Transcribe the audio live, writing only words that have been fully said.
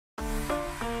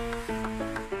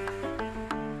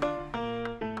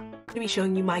I'm going to be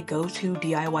showing you my go-to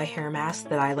DIY hair mask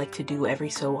that I like to do every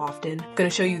so often. I'm going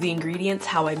to show you the ingredients,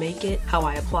 how I make it, how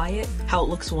I apply it, how it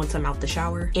looks once I'm out the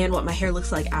shower, and what my hair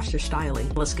looks like after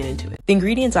styling. Let's get into it. The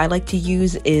ingredients I like to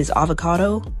use is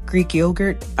avocado, Greek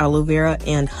yogurt, aloe vera,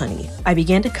 and honey. I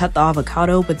began to cut the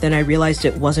avocado, but then I realized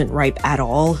it wasn't ripe at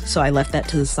all, so I left that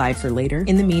to the side for later.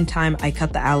 In the meantime, I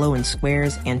cut the aloe in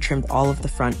squares and trimmed all of the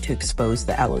front to expose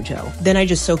the aloe gel. Then I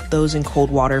just soaked those in cold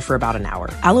water for about an hour.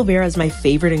 Aloe vera is my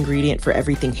favorite ingredient for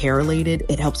everything hair related.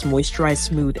 It helps moisturize,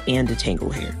 smooth, and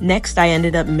detangle hair. Next, I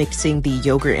ended up mixing the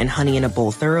yogurt and honey in a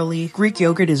bowl thoroughly. Greek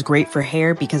yogurt is great for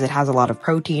hair because it has a lot of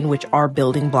protein, which are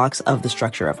building blocks of the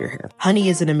structure of your hair. Honey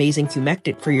is an amazing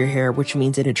humectant for your hair, which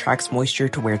means it attracts moisture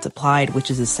to where it's applied, which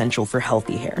is essential for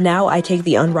healthy hair. Now I take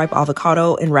the unripe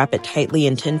avocado and wrap it tightly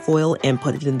in tin foil and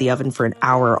put it in the oven for an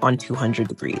hour on 200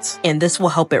 degrees. And this will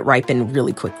help it ripen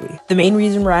really quickly. The main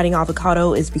reason we're adding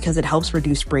avocado is because it helps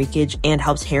reduce breakage and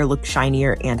helps hair look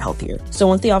shinier and healthier. So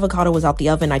once the avocado was out the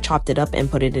oven, I chopped it up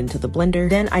and put it into the blender.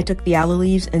 Then I took the aloe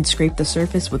leaves and scraped the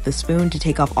surface with the spoon to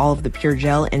take off all of the pure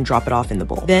gel and drop it off in the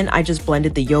bowl. Then I just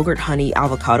blended the yogurt, honey,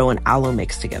 avocado, and aloe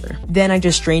mix together. Then I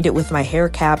just strained it with my hair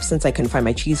cap since I couldn't find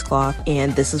my cheesecloth,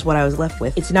 and this is what I was left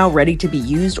with. It's now ready to be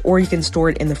used, or you can store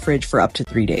it in the fridge for up to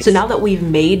 3 days. So now that we've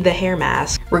made the hair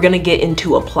mask, we're gonna get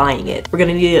into applying it. We're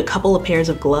gonna need a couple of pairs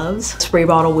of gloves, a spray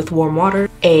bottle with warm water,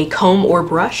 a comb or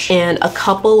brush, and a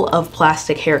couple of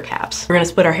plastic hair caps. We're gonna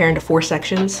split our hair into 4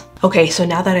 sections. Okay, so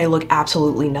now that I look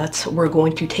absolutely nuts, we're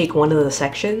going to take one of the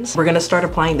sections. We're gonna start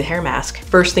applying the hair mask.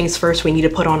 First things first, we need to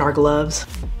put on our gloves.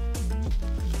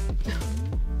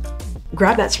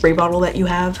 Grab that spray bottle that you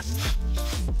have.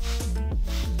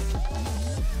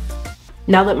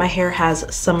 Now that my hair has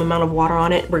some amount of water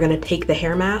on it, we're gonna take the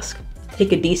hair mask,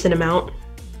 take a decent amount,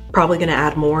 probably gonna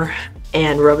add more,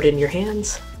 and rub it in your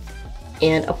hands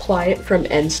and apply it from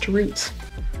ends to roots.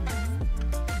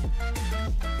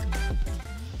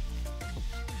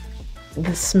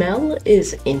 The smell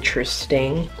is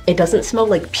interesting. It doesn't smell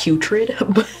like putrid,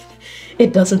 but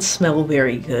it doesn't smell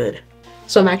very good.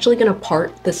 So I'm actually gonna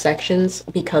part the sections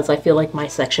because I feel like my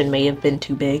section may have been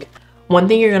too big. One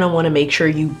thing you're gonna wanna make sure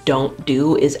you don't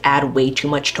do is add way too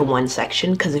much to one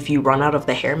section, because if you run out of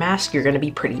the hair mask, you're gonna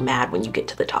be pretty mad when you get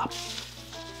to the top.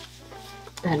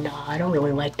 And I don't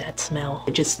really like that smell.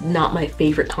 It's just not my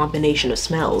favorite combination of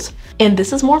smells. And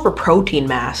this is more of a protein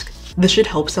mask. This should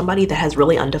help somebody that has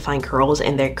really undefined curls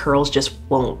and their curls just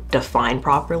won't define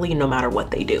properly no matter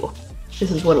what they do.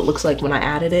 This is what it looks like when I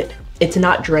added it. It's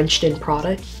not drenched in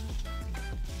product.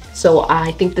 So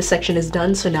I think this section is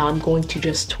done, so now I'm going to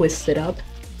just twist it up.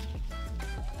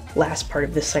 Last part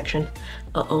of this section.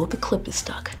 Uh-oh, the clip is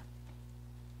stuck.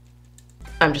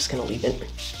 I'm just gonna leave it.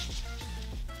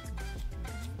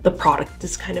 The product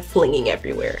is kind of flinging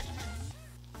everywhere.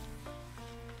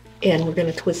 And we're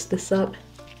gonna twist this up.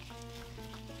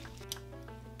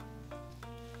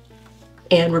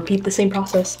 And repeat the same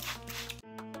process.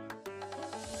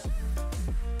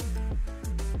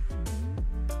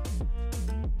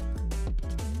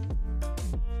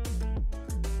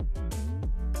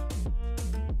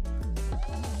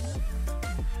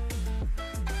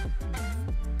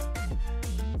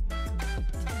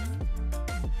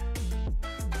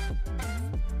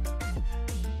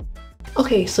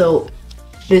 Okay, so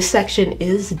this section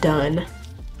is done.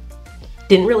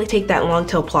 Didn't really take that long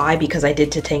to apply because I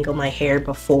did detangle my hair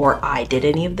before I did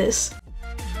any of this.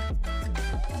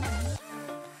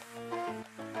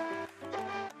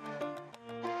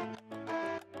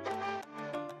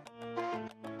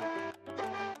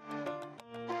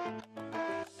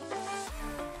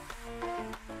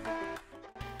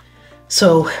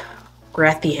 So we're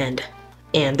at the end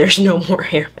and there's no more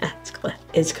hair mask left.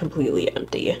 It's completely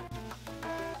empty.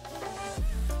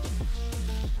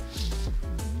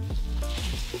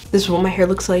 This is what my hair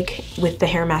looks like with the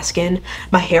hair mask in.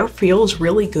 My hair feels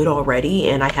really good already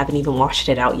and I haven't even washed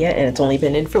it out yet, and it's only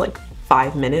been in for like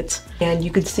 5 minutes. And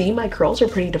you could see my curls are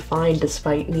pretty defined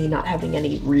despite me not having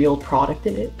any real product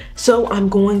in it. So I'm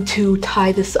going to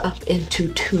tie this up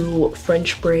into 2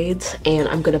 French braids and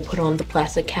I'm gonna put on the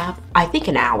plastic cap, I think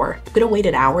an hour. I'm gonna wait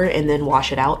an hour and then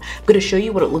wash it out. I'm gonna show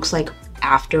you what it looks like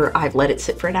after I've let it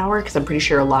sit for an hour because I'm pretty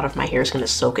sure a lot of my hair is gonna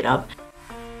soak it up.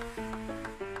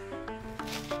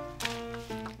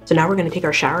 So now we're gonna take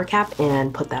our shower cap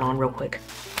and put that on real quick.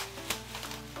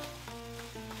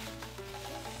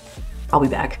 I'll be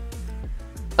back.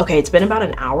 Okay, it's been about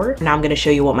an hour. Now I'm gonna show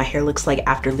you what my hair looks like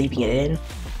after leaving it in.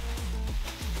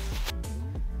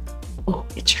 Oh,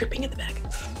 it's dripping in the bag.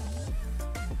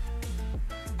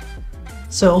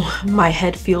 So my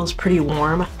head feels pretty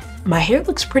warm. My hair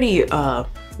looks pretty,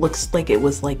 looks like it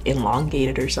was like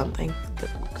elongated or something. That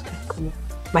looks kind of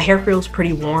my hair feels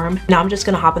pretty warm. Now I'm just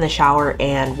gonna hop in the shower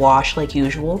and wash like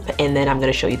usual, and then I'm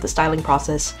gonna show you the styling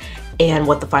process and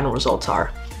what the final results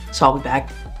are. So I'll be back.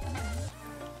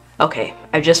 Okay,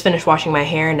 I've just finished washing my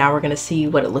hair, and now we're gonna see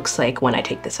what it looks like when I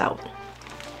take this out.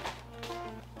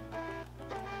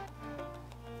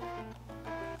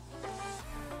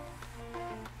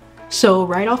 So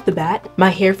right off the bat, my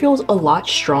hair feels a lot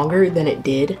stronger than it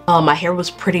did. My hair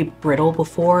was pretty brittle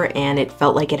before, and it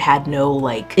felt like it had no,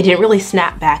 like, it didn't really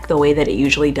snap back the way that it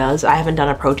usually does. I haven't done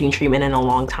a protein treatment in a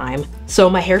long time.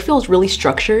 So my hair feels really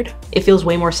structured. It feels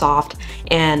way more soft,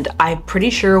 and I'm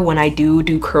pretty sure when I do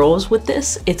curls with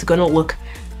this, it's gonna look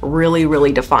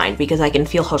really defined because I can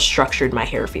feel how structured my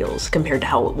hair feels compared to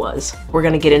how it was. We're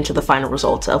gonna get into the final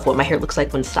results of what my hair looks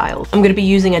like when styled. I'm gonna be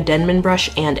using a Denman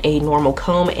brush and a normal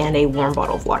comb and a warm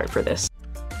bottle of water for this.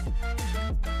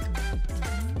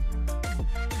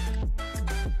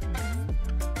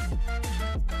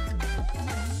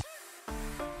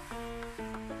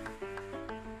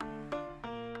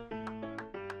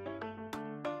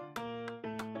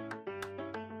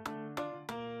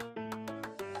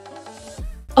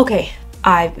 Okay,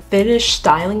 I've finished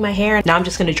styling my hair. Now I'm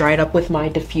just gonna dry it up with my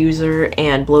diffuser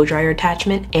and blow dryer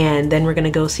attachment, and then we're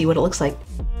gonna go see what it looks like.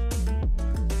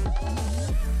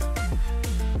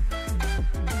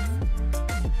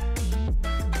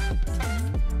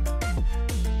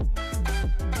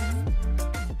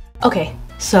 Okay,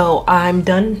 so I'm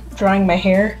done drying my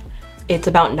hair. It's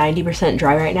about 90%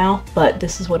 dry right now, but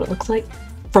this is what it looks like.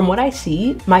 From what I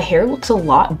see, my hair looks a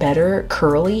lot better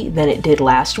curly than it did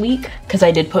last week, because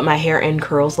I did put my hair in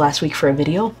curls last week for a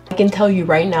video. I can tell you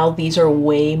right now, these are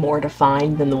way more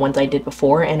defined than the ones I did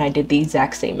before, and I did the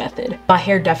exact same method. My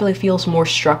hair definitely feels more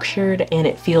structured, and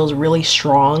it feels really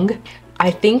strong.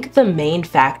 I think the main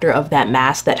factor of that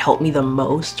mask that helped me the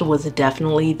most was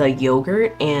definitely the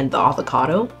yogurt and the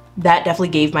avocado. That definitely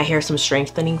gave my hair some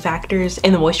strengthening factors,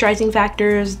 and the moisturizing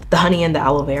factors, the honey and the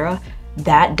aloe vera,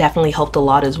 that definitely helped a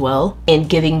lot as well in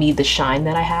giving me the shine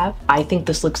that I have. I think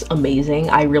this looks amazing.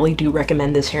 I really do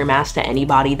recommend this hair mask to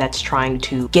anybody that's trying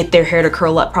to get their hair to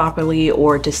curl up properly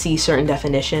or to see certain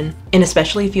definition. And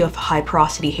especially if you have high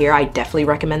porosity hair, I definitely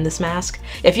recommend this mask.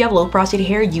 If you have low porosity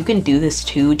hair, you can do this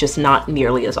too, just not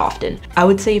nearly as often. I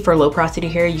would say for low porosity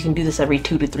hair, you can do this every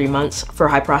 2 to 3 months. For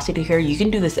high porosity hair, you can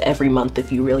do this every month if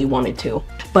you really wanted to.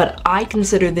 But I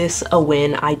consider this a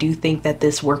win. I do think that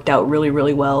this worked out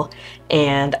really well.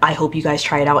 And I hope you guys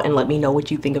try it out and let me know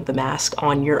what you think of the mask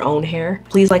on your own hair.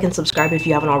 Please like and subscribe if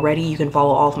you haven't already. You can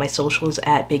follow all of my socials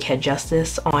at Big Head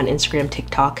Justice on Instagram,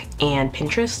 TikTok, and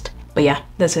Pinterest. But yeah,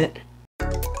 that's it.